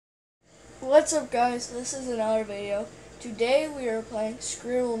What's up, guys? This is another video. Today we are playing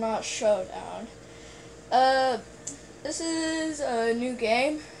Scribble, not Showdown. This is a new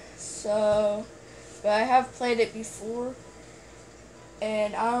game, but I have played it before,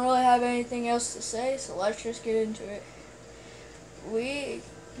 and I don't really have anything else to say, so let's just get into it. We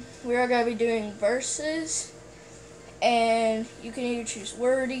are going to be doing verses, and you can either choose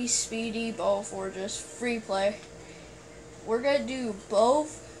wordy, speedy, both, or just free play. We're going to do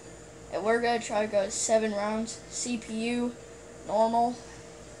both. And we're going to try to go 7 rounds, CPU, normal.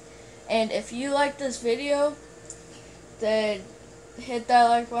 And if you like this video, then hit that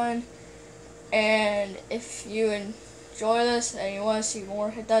like button. And if you enjoy this and you want to see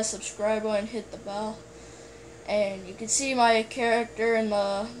more, hit that subscribe button, hit the bell. And you can see my character in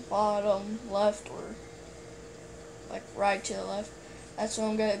the bottom left, or like right to the left. That's what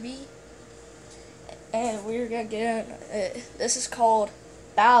I'm going to be. And we're going to get in. This is called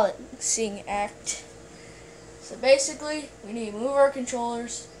balancing act. So basically, we need to move our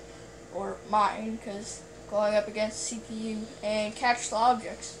controllers, or mine, because going up against CPU, and catch the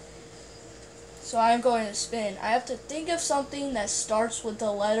objects. So I'm going to spin. I have to think of something that starts with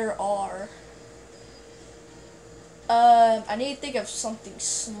the letter R. I need to think of something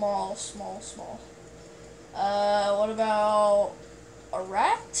small. What about a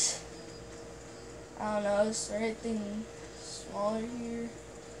rat? I don't know, is there anything smaller here?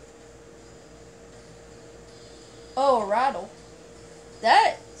 Oh, a rattle.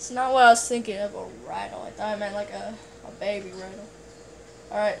 That's not what I was thinking of, a rattle. I thought I meant like a baby rattle.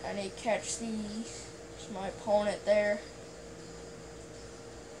 Alright, I need to catch these. There's my opponent there.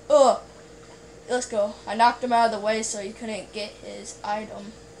 Ugh! Let's go. I knocked him out of the way so he couldn't get his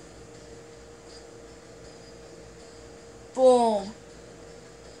item. Boom!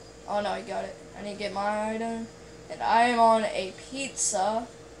 Oh no, he got it. I need to get my item. And I am on a pizza,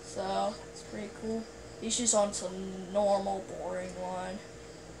 so it's pretty cool. He's just on some normal, boring one.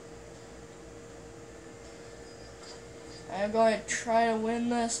 I'm going to try to win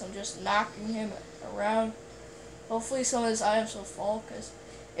this. I'm just knocking him around. Hopefully some of his items will fall, because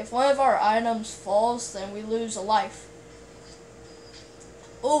if one of our items falls, then we lose a life.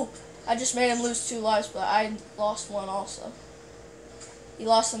 Oh, I just made him lose 2 lives, but I lost one also. He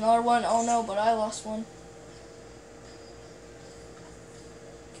lost another one. Oh no, but I lost one.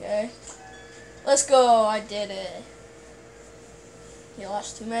 Okay. Let's go. I did it. He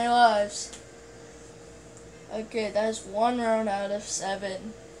lost too many lives. Okay, that is 1 round out of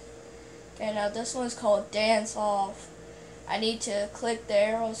 7. Okay, now this one is called Dance Off. I need to click the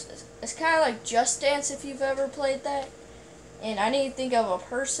arrows. It's kind of like Just Dance if you've ever played that. And I need to think of a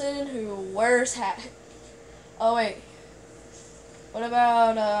person who wears hat. Oh wait. What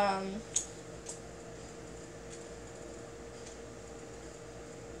about I'm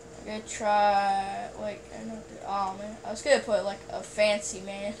gonna try. Wait, I know. Oh man, I was gonna put like a fancy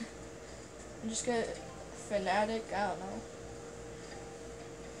man. I'm just gonna fanatic. I don't know.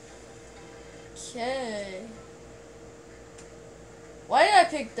 Okay. Why did I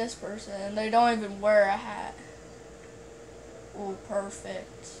pick this person? They don't even wear a hat. Ooh,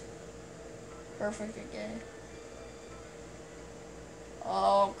 perfect. Perfect again.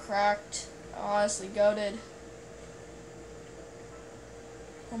 Oh, cracked. Honestly, goated.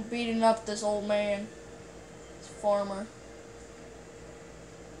 I'm beating up this old man. This farmer.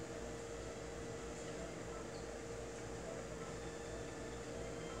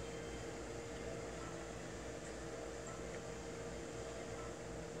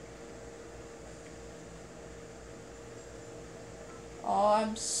 Oh,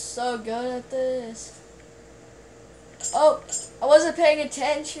 I'm so good at this. Oh, I wasn't paying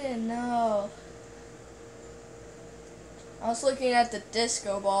attention. No. I was looking at the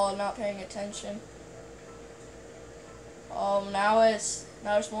disco ball and not paying attention. Oh, now there's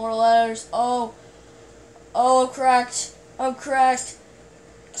more letters. Oh, I'm cracked. I'm cracked.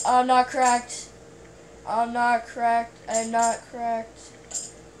 I'm not cracked. I'm not cracked. I'm not cracked.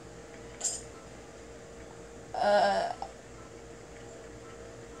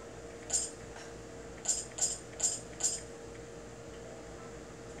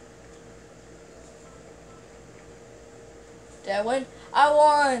 Did I win? I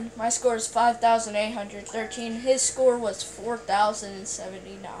won! My score is 5,813. His score was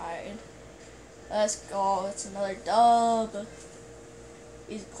 4,079. Let's go. It's another dub.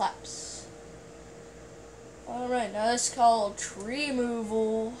 Easy claps. Alright, now this is called tree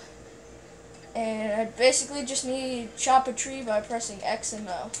removal. And I basically just need to chop a tree by pressing X and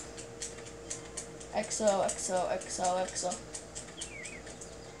O. XO, XO, XO, XO.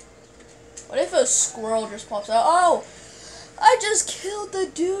 What if a squirrel just pops out? Oh! I just killed the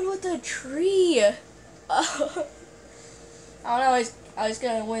dude with the tree. I don't know. I was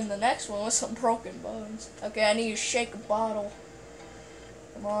gonna win the next one with some broken bones. Okay, I need to shake a bottle.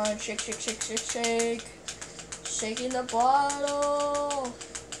 Come on, shake, shake, shake, shake, shake. Shaking the bottle.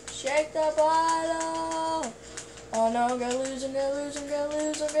 Shake the bottle. Oh no, I'm gonna lose, I'm gonna lose, I'm gonna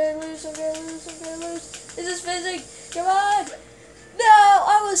lose, I'm gonna lose, I'm gonna lose, I'm gonna lose. This is fizzing. Come on. No,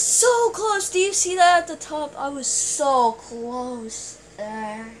 I was so close. Do you see that at the top? I was so close.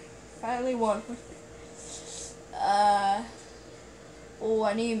 Finally won. Oh,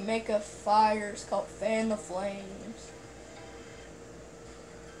 I need to make a fire. It's called Fan the Flames.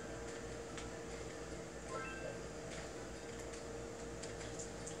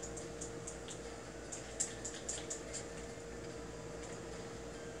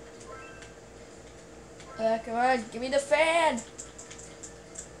 Come on, give me the fan.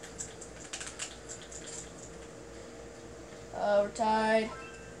 We're tied.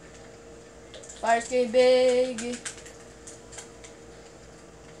 Fire's getting big.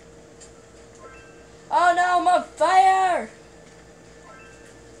 Oh no, I'm on fire!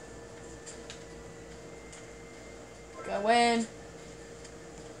 Gotta win.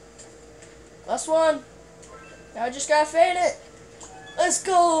 Last one. Now I just gotta fade it. Let's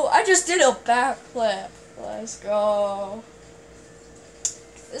go. I just did a backflip. Let's go.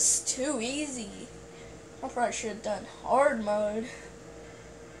 This is too easy. I probably should have done hard mode.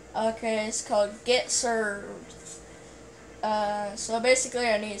 Okay, it's called Get Served. So basically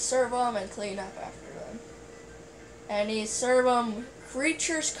I need to serve them and clean up after them. And I need to serve them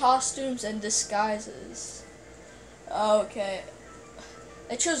creatures, costumes, and disguises. Okay.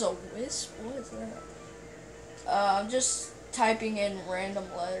 I chose a wisp? What is that? I'm just typing in random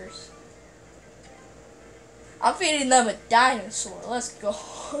letters. I'm feeding them a dinosaur. Let's go.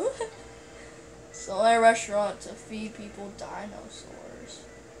 Select a restaurant to feed people dinosaurs.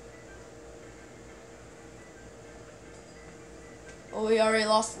 Oh, we already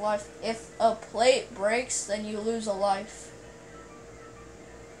lost a life. If a plate breaks, then you lose a life.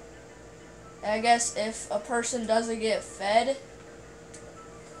 And I guess if a person doesn't get fed,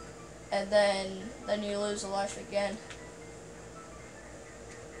 and then you lose a life again.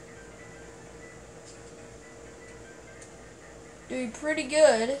 Doing pretty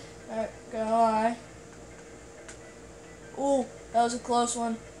good. Not gonna lie. Ooh, that was a close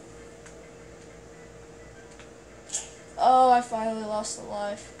one. Oh, I finally lost a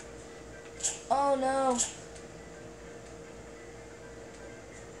life. Oh no.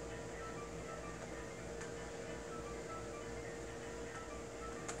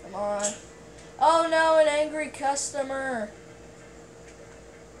 Come on. Oh no, an angry customer.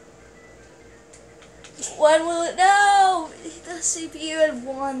 When will it? No! The CPU had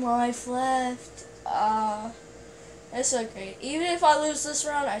 1 life left. It's okay. Even if I lose this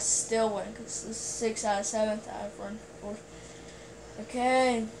round, I still win. Because this is 6 out of 7 out of 4.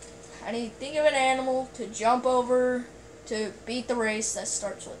 Okay. I need to think of an animal to jump over to beat the race that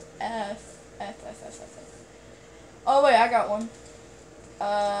starts with F. F. Oh wait, I got one.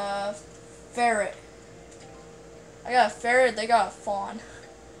 Ferret. I got a ferret, they got a fawn.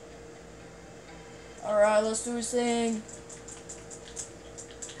 Alright, let's do this thing.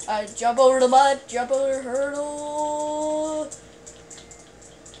 Jump over the mud, jump over the hurdle.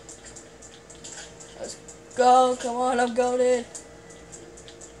 Let's go, come on, I'm goated.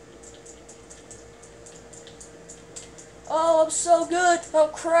 Oh, I'm so good, I'm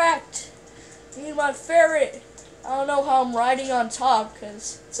cracked. I need my ferret. I don't know how I'm riding on top,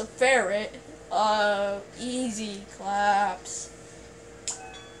 because it's a ferret. Easy claps.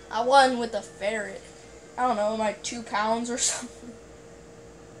 I won with a ferret. I don't know, like 2 pounds or something.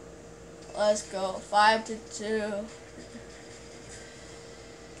 Let's go. 5-2.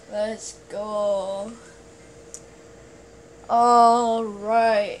 Let's go.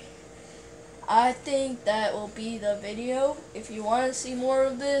 Alright. I think that will be the video. If you want to see more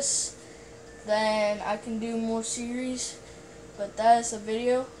of this, then I can do more series. But that is the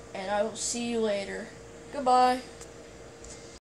video, and I will see you later. Goodbye.